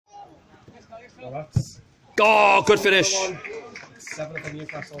Oh, good finish. 7 for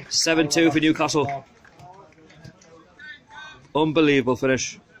Newcastle. 7-2 for Newcastle. Unbelievable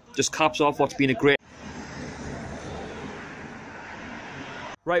finish. Just caps off what's been a great...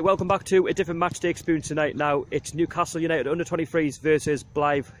 Right, welcome back to a different match day experience tonight. Now, it's Newcastle United under-23s versus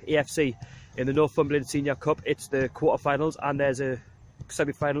Blyth AFC in the Northumberland Senior Cup. It's the quarter-finals and there's a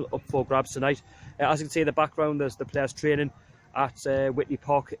semi-final up for grabs tonight. As you can see in the background, there's the players training at Whitley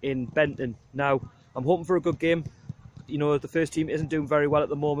Park in Benton. Now, I'm hoping for a good game. You know, the first team isn't doing very well at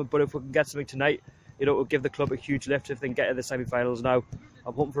the moment, but if we can get something tonight, you know, it will give the club a huge lift if they can get to the semi-finals. Now,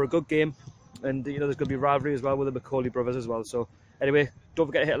 I'm hoping for a good game, and you know, there's going to be rivalry as well with the Macaulay brothers as well. So, anyway, don't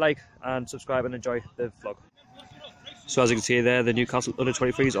forget to hit like and subscribe and enjoy the vlog. So, as you can see there, the Newcastle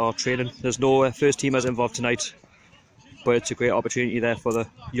under-23s are training. There's no first teamers involved tonight, but it's a great opportunity there for the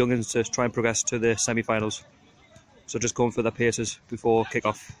youngins to try and progress to the semi-finals. So, just going for their paces before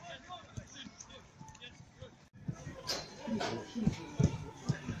kick-off.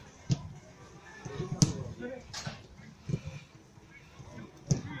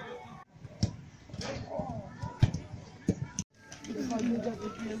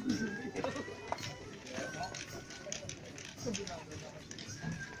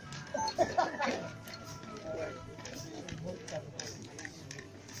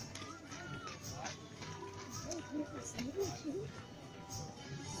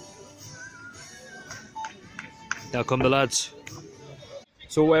 Now come the lads.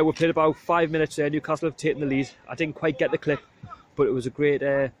 So we played about 5 minutes there. Newcastle have taken the lead. I didn't quite get the clip, but it was a great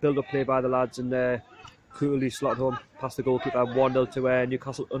build-up play by the lads and coolly slotted home past the goalkeeper. 1-0 to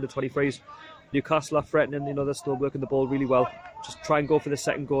Newcastle under-23s. Newcastle are threatening, you know, they're still working the ball really well. Just try and go for the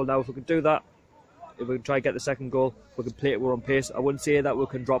second goal now. If we can do that, if we can try and get the second goal, we can play it, we're on pace. I wouldn't say that we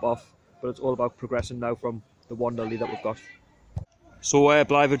can drop off, but it's all about progressing now from the 1-0 lead that we've got. So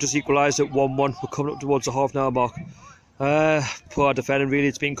Blyth have just equalised at 1-1. We're coming up towards the half-an-hour mark. Poor defending, really,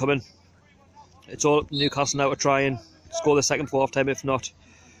 it's been coming. It's all up to Newcastle now to try and score the second for half-time. If not,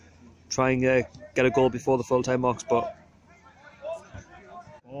 try and get a goal before the full-time marks. But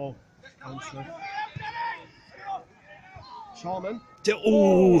Sharman.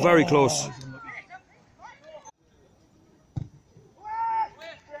 Oh, very close.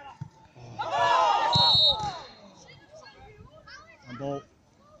 Handball.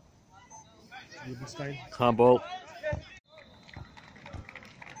 Handball.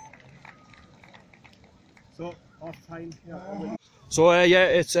 So, half-time. So, yeah,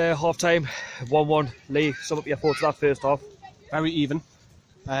 it's half-time. 1-1. Lee, sum up your thoughts of that first half. Very even.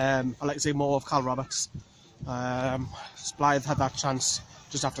 I'd like to see more of Cal Roberts. Blyth had that chance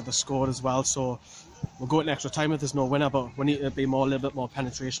just after the score as well, so we'll go into extra time if there's no winner, but we need to be a little bit more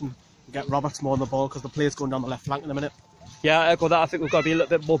penetration and get Roberts more on the ball because the play's going down the left flank in a minute. Yeah, I echo that. I think we've got to be a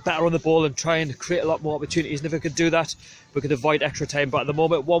little bit more better on the ball and try and create a lot more opportunities, and if we could do that, we could avoid extra time. But at the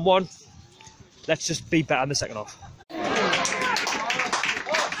moment, 1-1, let's just be better in the second half.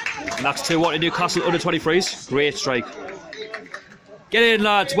 And that's 2-1 to Newcastle under-23s. Great strike. Get in,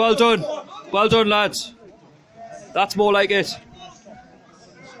 lads. Well done. Well done, lads. That's more like it.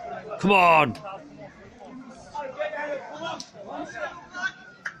 Come on.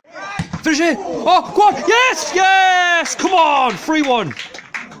 Finish it. Oh, go on. Yes, yes. Come on. 3-1.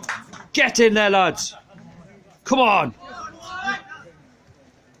 Get in there, lads. Come on.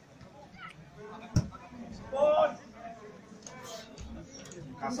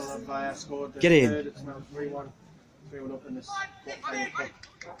 Get in.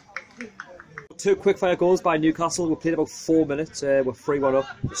 Two quick-fire goals by Newcastle. We played about 4 minutes. We're 3-1 up.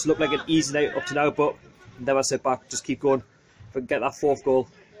 It's looked like an easy night up to now, but never sit back. Just keep going. If we can get that fourth goal,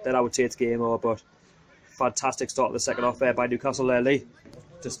 then I would say it's game over. But fantastic start of the second half there by Newcastle there, Lee.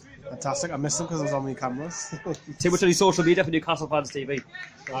 Just fantastic. I missed them because I was on my cameras. Too much on the social media for Newcastle fans TV.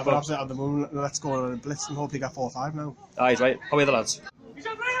 But absolutely at the moment, let's go on a blitz and hope you get 4-5 now. Aye, right. How are the lads?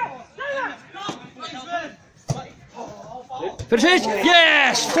 Finish it!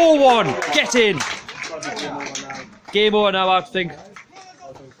 Yes! 4-1! Get in! Game over now, I think.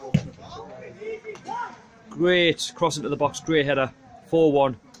 Great cross into the box, great header.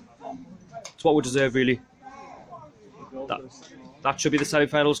 4-1. It's what we deserve, really. That should be the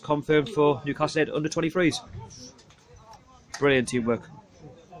semi-finals confirmed for Newcastle United under-23s. Brilliant teamwork.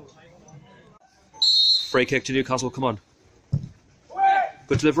 Free kick to Newcastle, come on.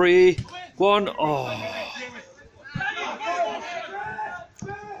 Good delivery. Go on. Oh.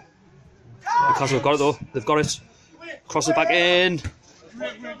 Newcastle have got it though. They've got it. Cross it back in.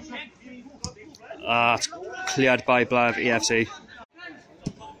 It's cleared by Blyth EFC.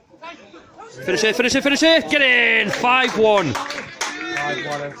 Finish it, finish it, finish it! Get in! 5-1.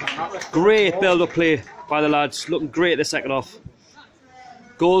 Great build-up play by the lads, looking great the second half.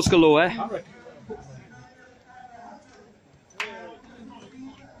 Goals galore.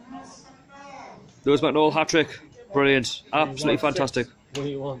 Lewis McNall hat-trick, brilliant, absolutely fantastic.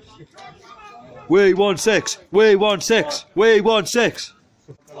 We won 6, we won 6, we won 6.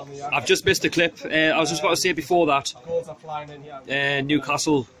 I've just missed a clip. I was just about to say before that,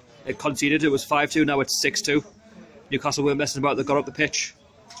 Newcastle conceded, it was 5-2, now it's 6-2. Newcastle weren't messing about, they got up the pitch.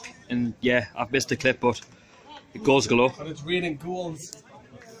 And yeah, I've missed a clip, but goals galore. And it's raining goals.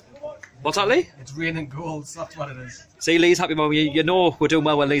 What's that, Lee? It's raining goals, that's what it is. See, Lee's happy, Mum. You know we're doing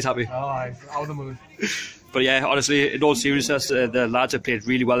well when Lee's happy. Oh, I'm out of the mood. But yeah, honestly, in all seriousness, the lads have played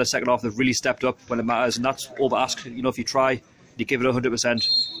really well the second half. They've really stepped up when it matters, and that's all but ask. You know, if you try, you give it 100%.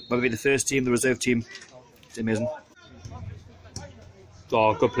 Whether it be the first team, the reserve team, it's amazing.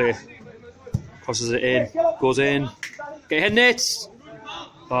 Oh, good play. Crosses it in, goes in. Get your head, Nate!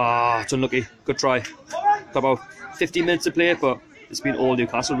 Ah, it's unlucky. Good try. Got about 15 minutes to play, but it's been all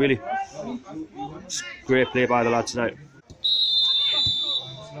Newcastle, really. It's great play by the lads tonight.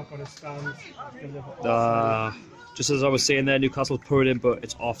 Just as I was saying there, Newcastle poured in, but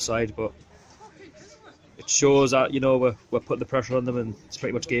it's offside. But it shows that, you know, we're putting the pressure on them, and it's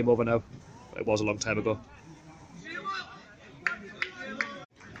pretty much game over now. It was a long time ago.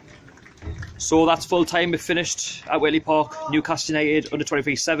 So that's full time. We finished at Whitley Park. Newcastle United under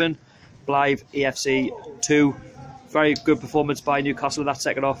 23 7, Blyth EFC 2. Very good performance by Newcastle in that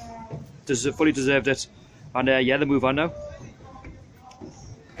second half. Fully deserved it. And yeah, they move on now.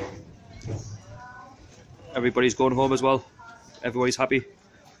 Everybody's going home as well. Everybody's happy.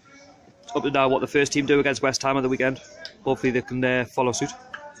 It's up to now what the first team do against West Ham on the weekend. Hopefully they can follow suit.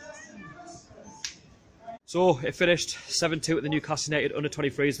 So it finished 7-2 at the Newcastle United under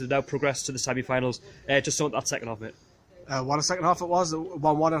 23s. They've now progressed to the semi-finals. Just on that second half, mate. What a second half it was.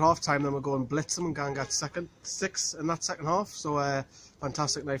 1-1 at half time, then we're going blitz them and go and get 6 in that second half. So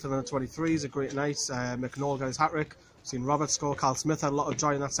fantastic night for the 23s, a great night. McNall got his hat-trick. Seen Robert score. Carl Smith had a lot of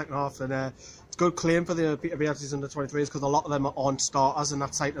joy in that second half, and it's a good claim for the BFCs under 23s because a lot of them aren't starters in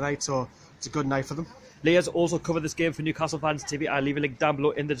that side tonight, so it's a good night for them. Leah's also covered this game for Newcastle Fans TV. I'll leave a link down below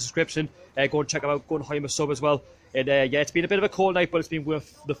in the description. Go and check them out. Go and hire him a sub as well. And yeah, it's been a bit of a cold night, but it's been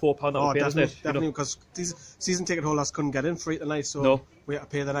worth the £4 that we paid, isn't it? Definitely, because these season ticket holders couldn't get in free tonight, so no. We had to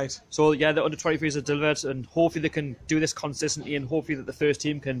pay the night. So yeah, the under 23s are delivered, and hopefully they can do this consistently, and hopefully that the first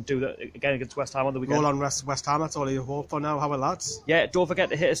team can do that again against West Ham on the weekend. Roll on West Ham, that's all you hope for now. How are lads? Yeah, don't forget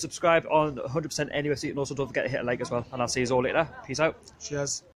to hit a subscribe on 100% NUFC, and also don't forget to hit a like as well. And I'll see you all later. Peace out. Cheers.